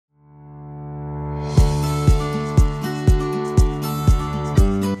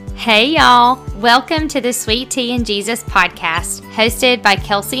Hey y'all, welcome to the Sweet Tea and Jesus podcast, hosted by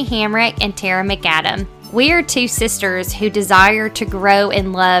Kelsey Hamrick and Tara McAdam. We are two sisters who desire to grow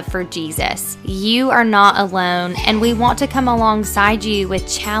in love for Jesus. You are not alone, and we want to come alongside you with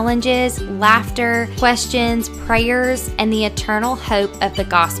challenges, laughter, questions, prayers, and the eternal hope of the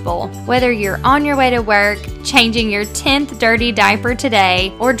gospel. Whether you're on your way to work, changing your 10th dirty diaper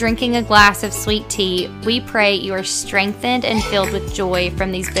today, or drinking a glass of sweet tea, we pray you are strengthened and filled with joy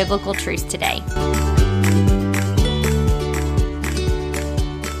from these biblical truths today.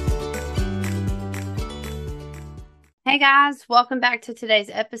 Hey guys, welcome back to today's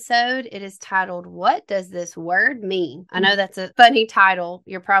episode. It is titled, What Does This Word Mean? I know that's a funny title.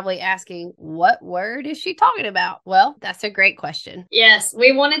 You're probably asking, what word is she talking about? Well, that's a great question. Yes,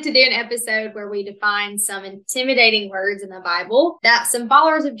 we wanted to do an episode where we define some intimidating words in the Bible that some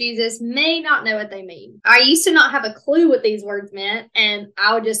followers of Jesus may not know what they mean. I used to not have a clue what these words meant, and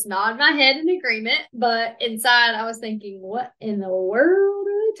I would just nod my head in agreement, but inside I was thinking, what in the world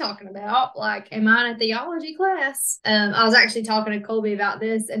are they talking about? Like, am I in a theology class? I was actually talking to Colby about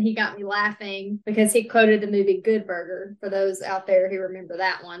this, and he got me laughing because he quoted the movie Good Burger. For those out there who remember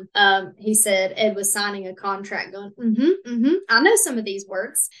that one, he said Ed was signing a contract going, I know some of these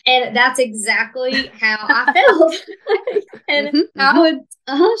words. And that's exactly how I felt. And I would,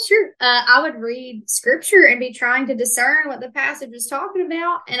 I would read scripture and be trying to discern what the passage was talking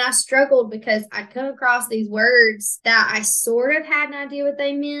about. And I struggled because I'd come across these words that I sort of had an idea what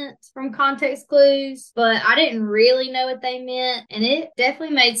they meant from context clues, but I didn't really know what they meant. And it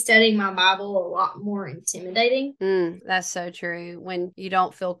definitely made studying my Bible a lot more intimidating. That's so true. When you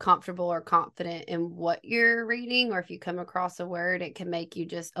don't feel comfortable or confident in what you're reading, or if you come across a word, it can make you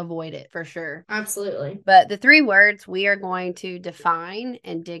just avoid it for sure. Absolutely. But the three words we are going to define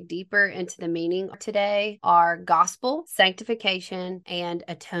and dig deeper into the meaning today are gospel, sanctification, and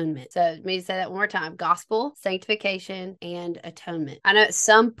atonement. So let me say that one more time. Gospel, sanctification, and atonement. I know at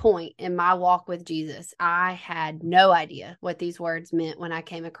some point in my walk with Jesus, I had no idea what these words meant when I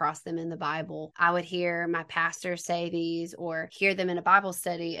came across them in the Bible. I would hear my pastor say these or hear them in a Bible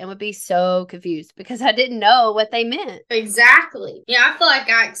study and would be so confused because I didn't know what they meant. Exactly. Yeah, I feel like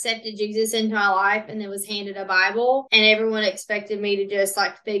I accepted Jesus into my life and then was handed a Bible, and everyone expected me to just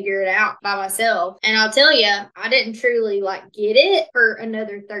figure it out by myself. And I'll tell you, I didn't truly get it for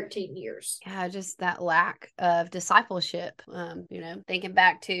another 13 years. Yeah, just that lack of discipleship. Thinking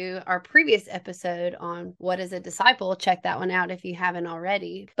back to our previous episode on what is a disciple, check that one out if you haven't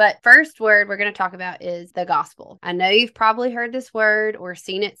already. But first word we're going to talk about is the gospel. I know you've probably heard this word or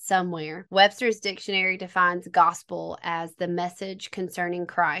seen it somewhere. Webster's dictionary defines gospel as the message concerning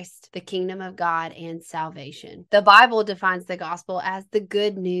Christ, the kingdom of God, and salvation. The Bible defines the gospel as the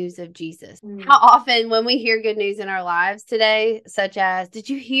good news of Jesus. How often when we hear good news in our lives today, such as, did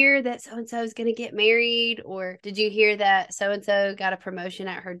you hear that so-and-so is going to get married? Or did you hear that so-and-so got a promotion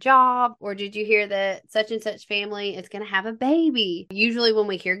at her job? Or did you hear that such and such family is going to have a baby? Usually when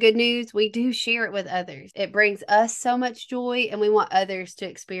we hear good news, we do share it with others. It brings us so much joy, and we want others to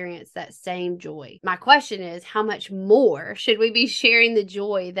experience that same joy. My question is, how much more should we be sharing the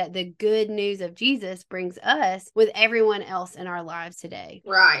joy that the good news of Jesus brings us with everyone else in our lives today?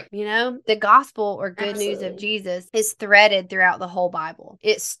 Right. The gospel or good news of Jesus is threaded throughout the whole Bible.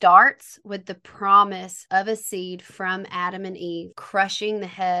 It starts with the promise of a seed from Adam and Eve crushing the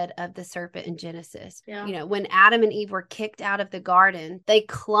head of the serpent in Genesis. Yeah. When Adam and Eve were kicked out of the garden, they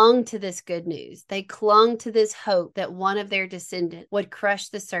clung to this good news. They clung to this hope that one of their descendants would crush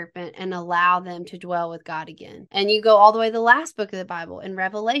the serpent and allow them to dwell with God again. And you go all the way to the last book of the Bible in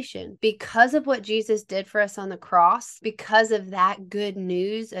Revelation. Because of what Jesus did for us on the cross, because of that good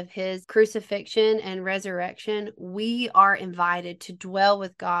news of his crucifixion and resurrection, we are invited to dwell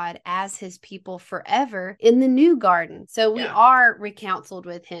with God as his people forever in the new garden. So we are reconciled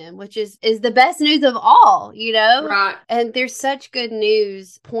with him, which is the best news of all, Right. And there's such good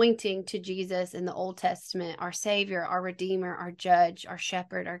news pointing to Jesus in the Old Testament, our Savior, our Redeemer, our Judge, our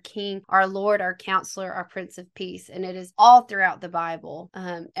Shepherd, our King, our Lord, our Counselor, our Prince of Peace. And it is all throughout the Bible.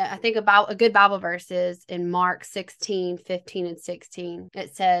 I think about a good Bible verse is in Mark 16:15 and 16.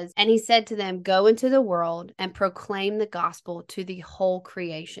 It says, "And he said to them, go into the world and proclaim the gospel to the whole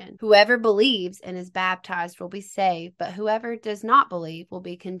creation. Whoever believes and is baptized will be saved, but whoever does not believe will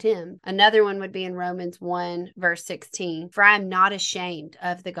be condemned." Another one would be in Romans 1 verse 16. "For I am not ashamed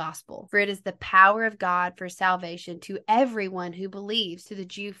of the gospel, for it is the power of God for salvation to everyone who believes, to the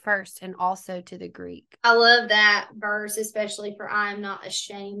Jew first and also to the Greek." I love that verse, especially for I am not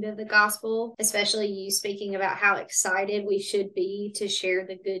ashamed of the gospel, especially you speaking about how excited we should be be to share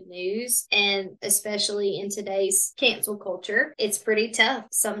the good news. And especially in today's cancel culture, it's pretty tough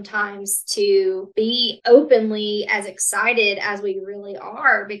sometimes to be openly as excited as we really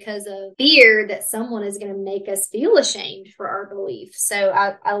are because of fear that someone is going to make us feel ashamed for our belief. So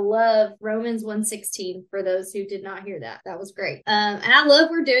I love Romans 1:16 for those who did not hear that. That was great. And I love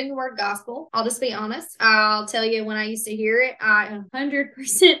we're doing the word gospel. I'll just be honest. I'll tell you, when I used to hear it, I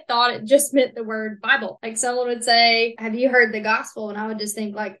 100% thought it just meant the word Bible. Like someone would say, have you heard the gospel? And I would just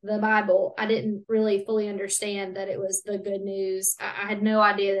think like the Bible. I didn't really fully understand that it was the good news. I had no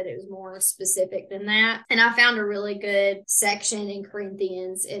idea that it was more specific than that. And I found a really good section in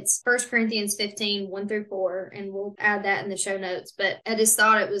Corinthians. It's 1 Corinthians 15, 1-4, and we'll add that in the show notes. But I just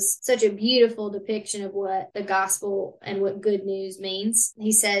thought it was such a beautiful depiction of what the gospel and what good news means.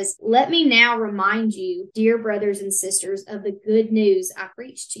 He says, let me now remind you, dear brothers and sisters, of the good news I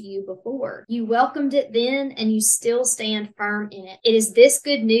preached to you before. You welcomed it then, and you still stand firm in it. It is this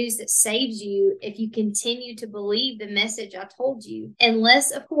good news that saves you if you continue to believe the message I told you,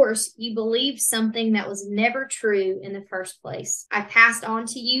 unless, of course, you believe something that was never true in the first place. I passed on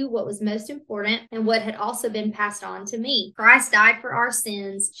to you what was most important and what had also been passed on to me. Christ died for our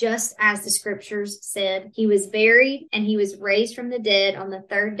sins, just as the scriptures said. He was buried, and he was raised from the dead on the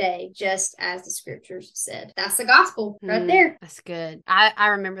third day, just as the scriptures said. That's the gospel right there. That's good. I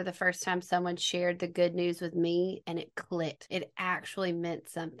remember the first time someone shared the good news with me and it clicked. It actually meant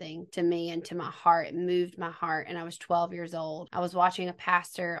something to me and to my heart. It moved my heart. And I was 12 years old. I was watching a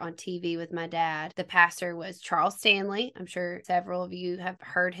pastor on TV with my dad. The pastor was Charles Stanley. I'm sure several of you have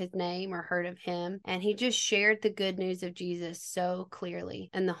heard his name or heard of him. And he just shared the good news of Jesus so clearly.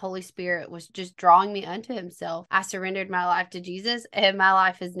 And the Holy Spirit was just drawing me unto himself. I surrendered my life to Jesus and my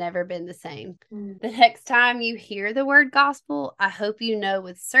life has never been the same. The next time you hear the word gospel, I hope you know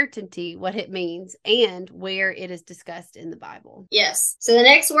with certainty what it means and where it is discussed in the Bible. Yes. So the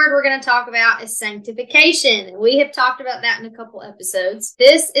next word we're going to talk about is sanctification. We have talked about that in a couple episodes.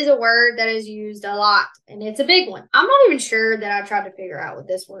 This is a word that is used a lot, and it's a big one. I'm not even sure that I tried to figure out what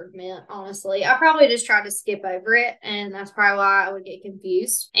this word meant, honestly. I probably just tried to skip over it, and that's probably why I would get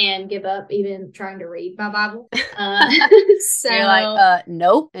confused and give up even trying to read my Bible. So you're like,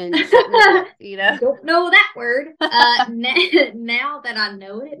 nope. And you know, don't know that word. Now that I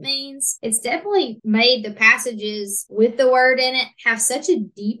know what it means, it's definitely made the passages with the word in it have such a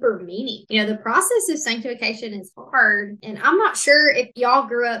deeper meaning. You know, the process of sanctification is hard, and I'm not sure if y'all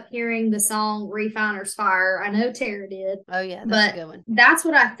grew up hearing the song Refiner's Fire. I know Tara did. Oh yeah, that's a good one. That's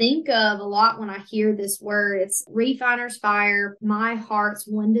what I think of a lot when I hear this word. It's Refiner's Fire. My heart's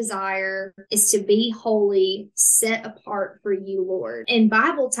one desire is to be holy, set apart for you, Lord. In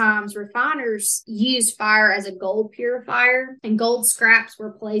Bible times, refiners used fire as a gold purifier, and gold scraps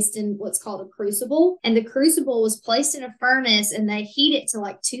were placed in what's called a crucible. And the crucible was placed in a furnace, and they heat it to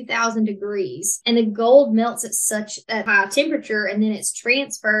like 2,000 degrees. And the gold melts at such a high temperature, and then it's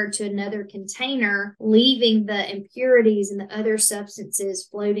transferred to another container, leaving the impurities and the other substances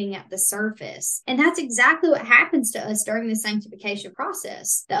floating at the surface. And that's exactly what happens to us during the sanctification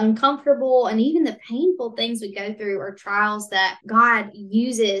process. The uncomfortable and even the painful things we go through are trials that God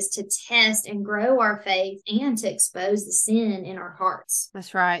uses to test and grow our faith and to expose the sin in our hearts.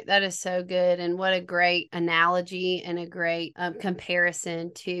 That's right. That is so good. And what a great analogy and a great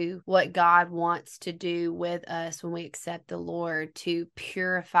comparison to what God wants to do with us when we accept the Lord, to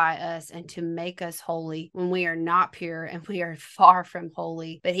purify us and to make us holy when we are not pure and we are far from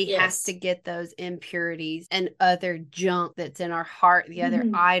holy. But he has to get those impurities and other junk that's in our heart, the other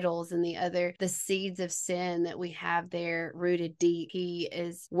idols and the seeds of sin that we have there rooted deep. He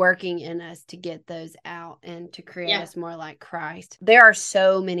is working in us to get those out and to create us more like Christ. There are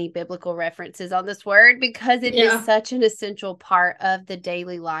so many biblical references on this word because it is such an essential part of the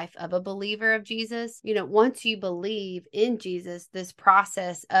daily life of a believer of Jesus. You know, once you believe in Jesus, this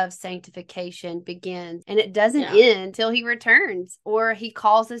process of sanctification begins, and it doesn't end until he returns or he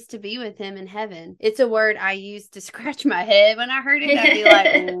calls us to be with him in heaven. It's a word I used to scratch my head when I heard it. I'd be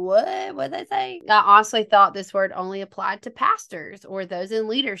like, what? What'd they say? I honestly thought this word only applied to pastors or those in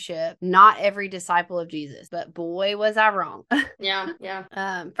leadership, not every disciple of Jesus, but boy, was I wrong.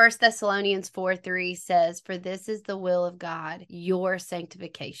 1 Thessalonians 4:3 says, for this is the will of God, your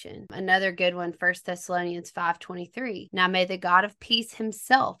sanctification. Another good one, 1 Thessalonians 5:23. Now may the God of peace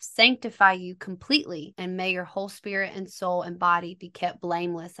himself sanctify you completely, and may your whole spirit and soul and body be kept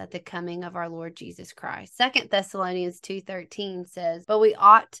blameless at the coming of our Lord Jesus Christ. 2 Thessalonians 2:13 says, but we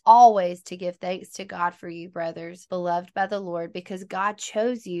ought always to give thanks to God for you, brothers, beloved by the Lord, because God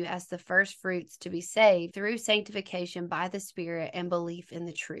chose you as the first fruits to be saved through sanctification by the Spirit and belief in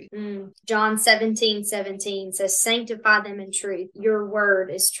the truth. John 17:17 says, sanctify them in truth. Your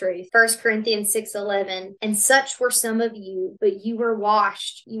word is truth. 1 Corinthians 6:11. And such were some of you, but you were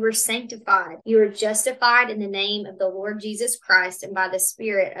washed, you were sanctified, you were justified in the name of the Lord Jesus Christ and by the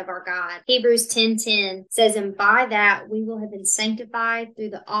Spirit of our God. Hebrews 10:10 says, and by that we will have been sanctified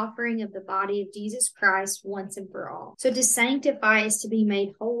through the offering of the body of Jesus Christ once and for all. So to sanctify is to be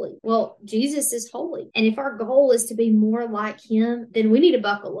made holy. Well, Jesus is holy. And if our goal is to be more like him, then we need to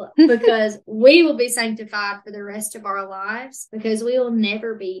buckle up because we will be sanctified for the rest of our lives because we will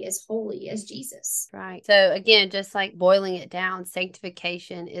never be as holy as Jesus. Right. So again, just like boiling it down,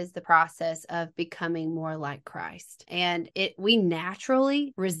 sanctification is the process of becoming more like Christ. And we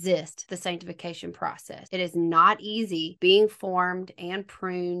naturally resist the sanctification process. It is not easy being formed and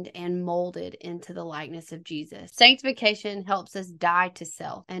pruned and molded into the likeness of Jesus. Sanctification helps us die to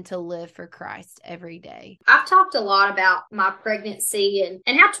self and to live for Christ every day. I've talked a lot about my pregnancy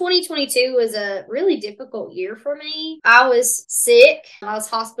and how 2022 was a really difficult year for me. I was sick. I was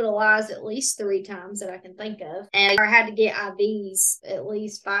hospitalized at least 3 times that I can think of. And I had to get IVs at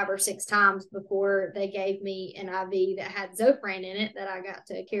least 5 or 6 times before they gave me an IV that had Zofran in it that I got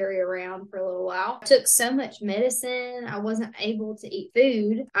to carry around for a little while. I took so much medicine. I wasn't able to eat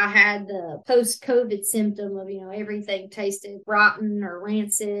food. I had the post-COVID symptom of, everything tasted rotten or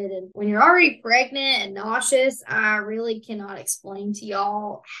rancid. And when you're already pregnant and nauseous, I really cannot explain to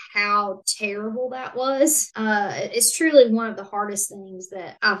y'all how terrible that was. It's truly one of the hardest things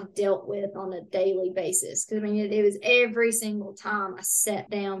that I've dealt with on a daily basis. Because, it was every single time I sat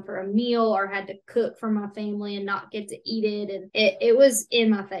down for a meal or had to cook for my family and not get to eat it. And it was in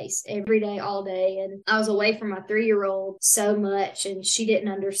my face every day, all day. And I was away from my 3-year-old so much and she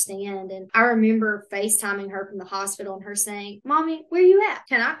didn't understand. And I remember FaceTiming her from the hospital and her saying, Mommy, where you at?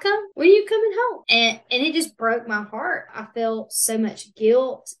 Can I come? When are you coming home? And it just broke my heart. I felt so much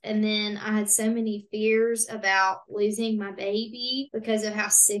guilt. And then I had so many fears about losing my baby because of how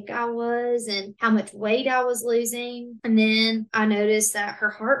sick I was and how much weight I was losing. And then I noticed that her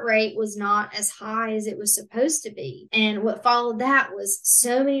heart rate was not as high as it was supposed to be. And what followed that was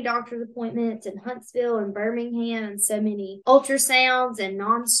so many doctor's appointments in Huntsville and Birmingham and so many ultrasounds and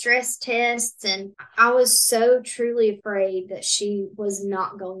non-stress tests. And I was so truly afraid that she was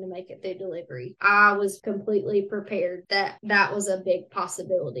not going to make it through delivery. I was completely prepared that that was a big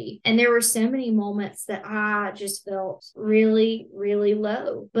possibility. And there were so many moments that I just felt really, really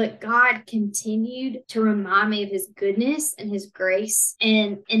low. But God continued to remind me of his goodness and his grace.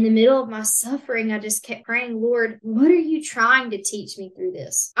 And in the middle of my suffering, I just kept praying, Lord, what are you trying to teach me through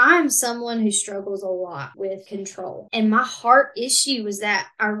this? I'm someone who struggles a lot with control. And my heart issue was that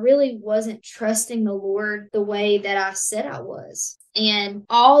I really wasn't trusting the Lord the way that I said I was. And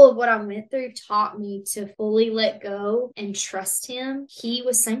all of what I went through taught me to fully let go and trust him. He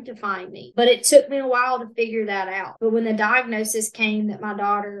was sanctifying me. But it took me a while to figure that out. But when the diagnosis came that my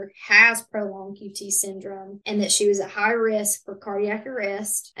daughter has prolonged QT syndrome and that she was at high risk for cardiac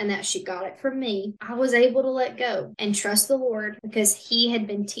arrest and that she got it from me, I was able to let go and trust the Lord because he had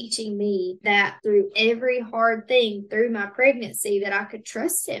been teaching me that through every hard thing through my pregnancy that I could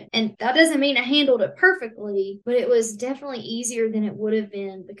trust him. And that doesn't mean I handled it perfectly, but it was definitely easier than it would have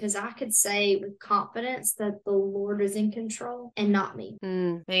been because I could say with confidence that the Lord is in control and not me.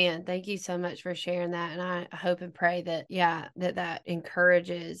 Man, thank you so much for sharing that. And I hope and pray that, that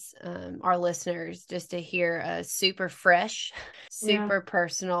encourages our listeners just to hear a super fresh, super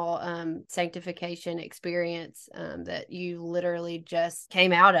personal sanctification experience that you literally just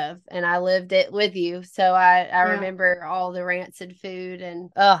came out of. And I lived it with you. So I remember all the rancid food and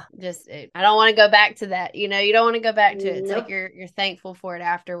I don't want to go back to that. You don't want to go back to it. It's like you're thankful for it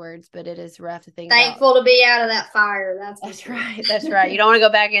afterwards, but it is rough to think thankful to be out of that fire. That's right. That's right. You don't want to go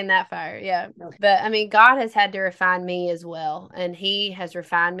back in that fire. Yeah. No. But God has had to refine me as well. And he has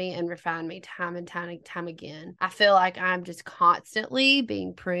refined me time and time again. I feel like I'm just constantly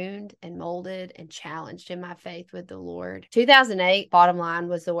being pruned and molded and challenged in my faith with the Lord. 2008, bottom line,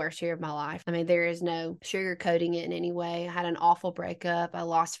 was the worst year of my life. There is no sugarcoating it in any way. I had an awful breakup. I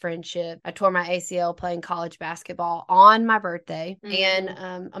lost friendship. I tore my ACL playing college basketball on my birthday.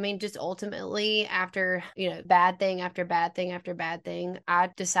 And just ultimately after bad thing after bad thing after bad thing, I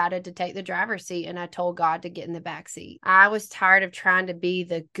decided to take the driver's seat and I told God to get in the back seat. I was tired of trying to be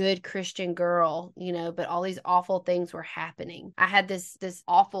the good Christian girl, but all these awful things were happening. I had this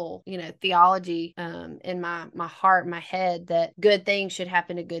awful theology in my heart, my head, that good things should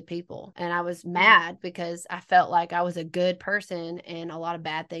happen to good people. And I was mad because I felt like I was a good person and a lot of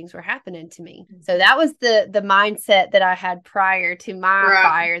bad things were happening to me. So that was the mindset that I had prior fire to my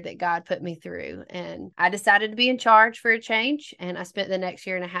fire that God put me through. And I decided to be in charge for a change. And I spent the next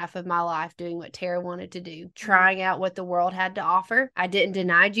year and a half of my life doing what Tara wanted to do, trying out what the world had to offer. I didn't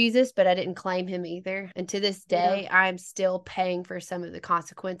deny Jesus, but I didn't claim him either. And to this day, I am still paying for some of the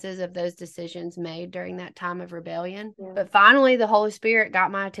consequences of those decisions made during that time of rebellion. But finally, the Holy Spirit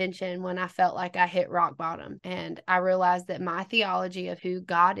got my attention when I felt like I hit rock bottom. And I realized that my theology of who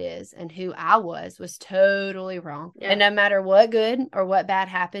God is and who I was totally wrong. And no matter what good or what bad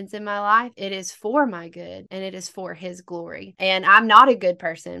happens in my life, it is for my good and it is for his glory. And I'm not a good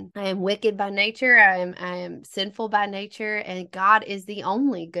person. I am wicked by nature. I am sinful by nature, and God is the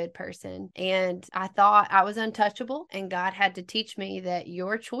only good person. And I thought I was untouchable, and God had to teach me that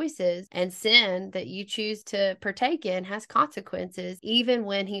your choices and sin that you choose to partake in has consequences, even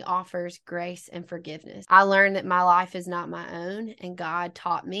when he offers grace and forgiveness. I learned that my life is not my own, and God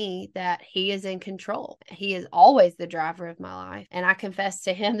taught me that he is in control. He is always the driver of my life. And I confessed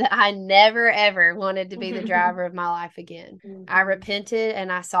to him that I never, ever wanted to be the driver of my life again. I repented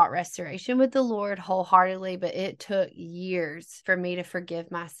and I sought restoration with the Lord wholeheartedly, but it took years for me to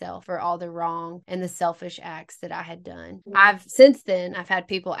forgive myself for all the wrong and the selfish acts that I had done. Since then, I've had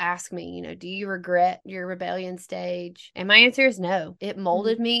people ask me, do you regret your rebellion stage? And my answer is no. It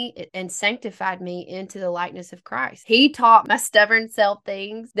molded me and sanctified me into the likeness of Christ. He taught my stubborn self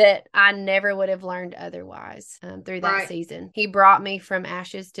things that I never would have learned otherwise through that season. He brought me from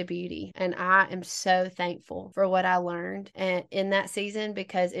ashes to beauty, and I am so thankful for what I learned in that season,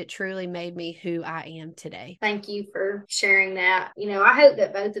 because it truly made me who I am today. Thank you for sharing that. I hope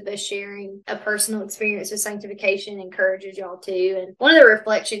that both of us sharing a personal experience with sanctification encourages y'all too. And one of the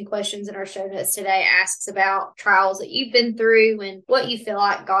reflection questions in our show notes today asks about trials that you've been through and what you feel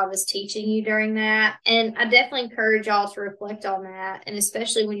like God was teaching you during that. And I definitely encourage y'all to reflect on that. And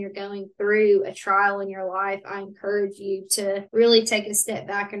especially when you're going through a trial in your life, I encourage you to really take a step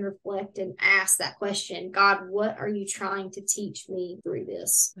back and reflect and ask that question, God, what are you trying to teach me through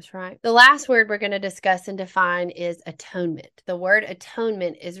this? That's right. The last word we're going to discuss and define is atonement. The word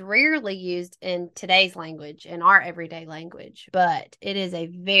atonement is rarely used in today's language, in our everyday language, but it is a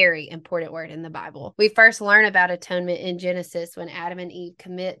very important word in the Bible. We first learn about atonement in Genesis when Adam and Eve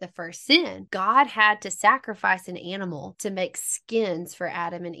commit the first sin. God had to sacrifice an animal to make skins for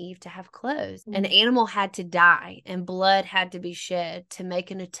Adam and Eve to have clothes. An animal had to die and blood had to be shed to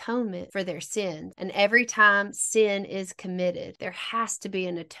make an atonement for their sins. And every time sin is committed, there has to be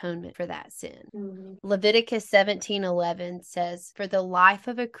an atonement for that sin. Leviticus 17:11 says, "For the life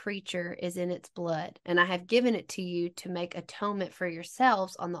of a creature is in its blood, and I have given it to you to make atonement for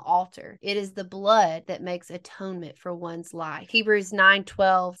yourselves on the altar. It is the blood that makes atonement for one's life." Hebrews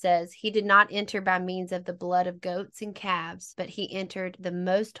 9:12 says, "He did not enter by means of the blood of goats and calves, but he entered the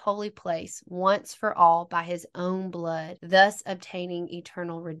most holy place once for all by his own blood, thus obtaining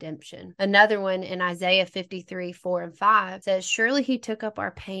eternal redemption." Another one in Isaiah 53:4-5 says, "Surely he took up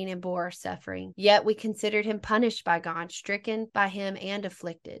our pain and bore our suffering. Yet we considered him punished by God, stricken by him and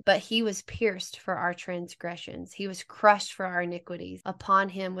afflicted. But he was pierced for our transgressions. He was crushed for our iniquities. Upon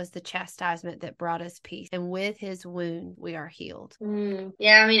him was the chastisement that brought us peace. And with his wound we are healed."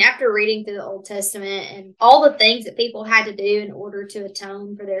 Yeah, after reading through the Old Testament and all the things that people had to do in order to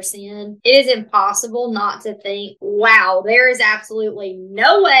atone for their sin, it is impossible not to think, wow, there is absolutely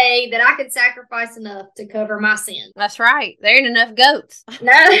no way that I could sacrifice enough to cover my sin. That's right. There ain't enough goats.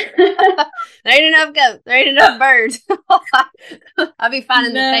 No. There ain't enough goats. There ain't enough birds. I'll be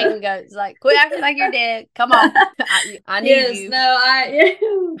finding the fainting goats. Like, quit acting like you're dead. Come on. I need you.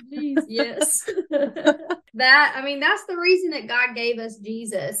 Yes. That's the reason that God gave us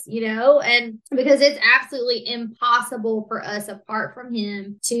Jesus, and because it's absolutely impossible for us apart from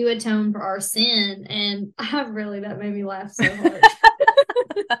him to atone for our sin. And that made me laugh so hard.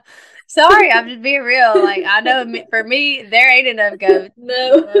 Sorry, I'm just being real. Like, I know for me, there ain't enough goats.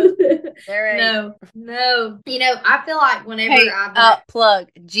 No. There ain't. No. I feel like whenever plug,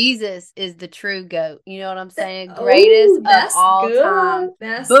 Jesus is the true goat. You know what I'm saying? Greatest of all time.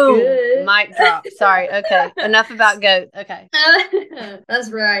 That's Boom. Good. Mic drop. Sorry. Okay. Enough about goats. Okay.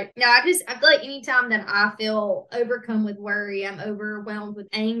 That's right. No, I feel like anytime that I feel overcome with worry, I'm overwhelmed with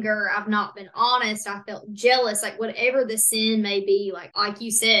anger, I've not been honest, I felt jealous, like whatever the sin may be, like like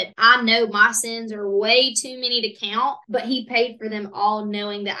you said, I know my sins are way too many to count, but he paid for them all,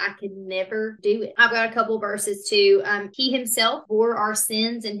 knowing that I could never do it. I've got a couple verses too. He himself bore our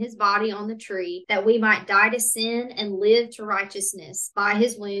sins in his body on the tree, that we might die to sin and live to righteousness. By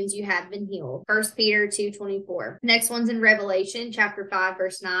his wounds you have been healed. 1 Peter 2:24. Next one's in Revelation chapter 5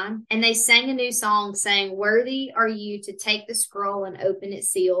 verse 9. And they sang a new song, saying, worthy are you to take the scroll and open its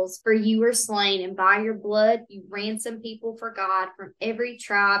seals, for you were slain, and by your blood you ransomed people for God from every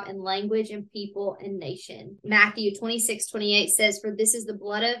tribe and language and people and nation. Matthew 26:28 says, for this is the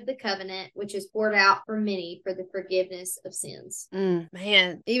blood of the covenant, which is poured out for many for the forgiveness of sins.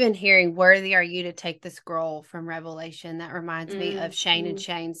 Man, even hearing worthy are you to take the scroll from Revelation, that reminds me of Shane and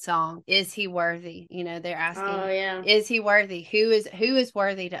Shane's song, Is He Worthy? You know, they're asking, is he worthy? Who is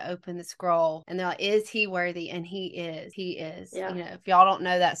worthy to open the scroll? And they're like, is he worthy? And he is. Yeah. You know, if y'all don't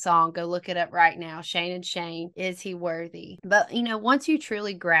know that song, go look it up right now. Shane and Shane, Is He Worthy? But, you know, once you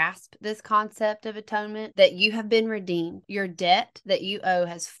truly grasp this concept of atonement, that you have been redeemed, your debt that you owe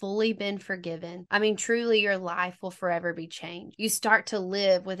has fully been forgiven. I mean, truly your life will forever be changed. You start to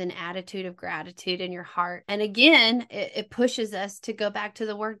live with an attitude of gratitude in your heart. And again, it pushes us to go back to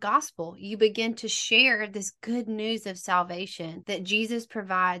the word gospel. You begin to share this good news of salvation that Jesus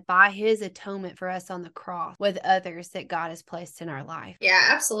provides by his atonement for us on the cross with others that God has placed in our life. Yeah,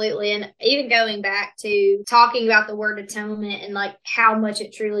 absolutely. And even going back to talking about the word atonement and like how much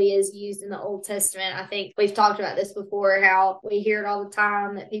it truly is used in the Old Testament, I think we've talked about this before, how we hear it all the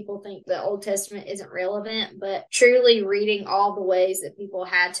time that people think the Old Testament isn't relevant, but truly reading all the ways that people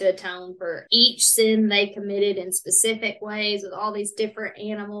had to atone for each sin they committed in specific ways with all these different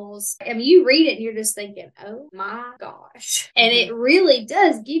animals. I mean, you read it and you're just thinking, oh my gosh. And it really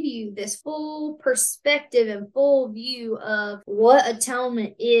does give you this full perspective and full view of what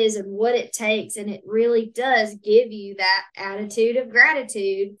atonement is and what it takes. And it really does give you that attitude of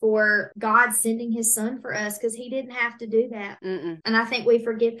gratitude for God sending his son for us, because he didn't have to do that. And I think we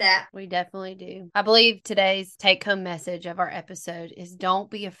forget that. We definitely do. I believe today's take-home message of our episode is don't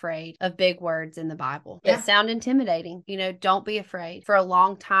be afraid of big words in the Bible that sound intimidating. You know, don't be afraid. For a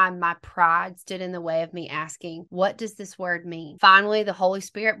long time, my pride stood in the way of me asking, what does this word mean? Finally, the Holy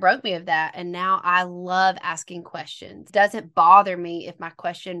Spirit broke me of that, and now I love asking questions. It doesn't bother me if my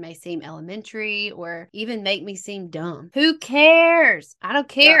question may seem elementary or even make me seem dumb. Who cares? I don't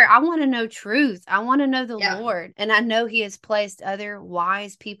care. I want to know truth. I want to know the Lord. And I know he has placed other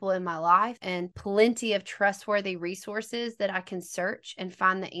wise people in my life and plenty of trustworthy resources that I can search and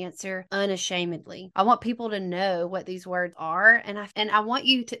find the answer unashamedly. I want people to know what these words are, and I want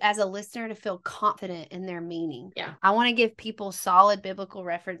you to, as a listener, to feel confident in their meaning. I want to give people solid biblical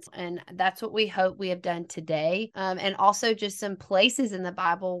reference, and that's what we hope we have done today. And also just some places in the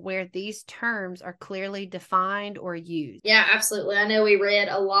Bible where these terms are clearly defined or used. Yeah, absolutely. I know we read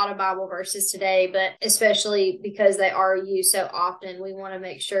a lot of Bible verses today, but especially because they are used so often, we want to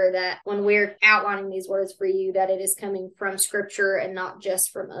make sure that when we're outlining these words for you, that it is coming from scripture and not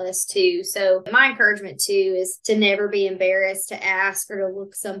just from us too. So my encouragement too is to never be embarrassed to ask or to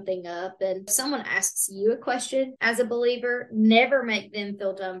look something up. And if someone asks you a question as a believer, never make them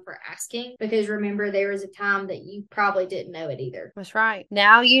feel dumb for asking, because remember, there was a time that you probably didn't know it either. That's right.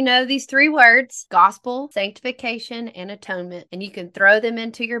 Now you know these three words: gospel, sanctification, and atonement, and you can throw them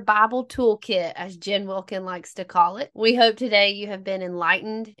into your Bible toolkit, as Jen Wilkin likes to call it. We hope today you have been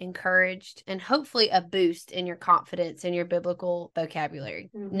enlightened, encouraged, and hopefully a boost in your confidence in your biblical vocabulary.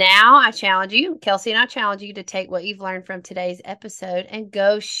 Now I challenge you, Kelsey and I challenge you to take what you've learned from today's episode and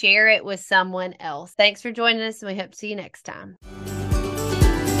go share it with someone else. Thanks for joining us, and we hope to see you next time.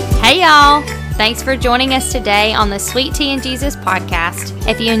 Hey y'all! Thanks for joining us today on the Sweet Tea and Jesus podcast.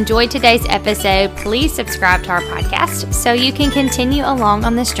 If you enjoyed today's episode, please subscribe to our podcast so you can continue along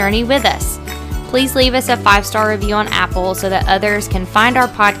on this journey with us. Please leave us a 5-star review on Apple so that others can find our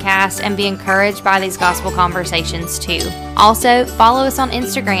podcast and be encouraged by these gospel conversations too. Also, follow us on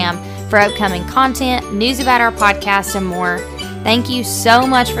Instagram for upcoming content, news about our podcast, and more. Thank you so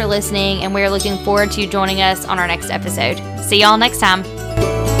much for listening, and we're looking forward to you joining us on our next episode. See y'all next time.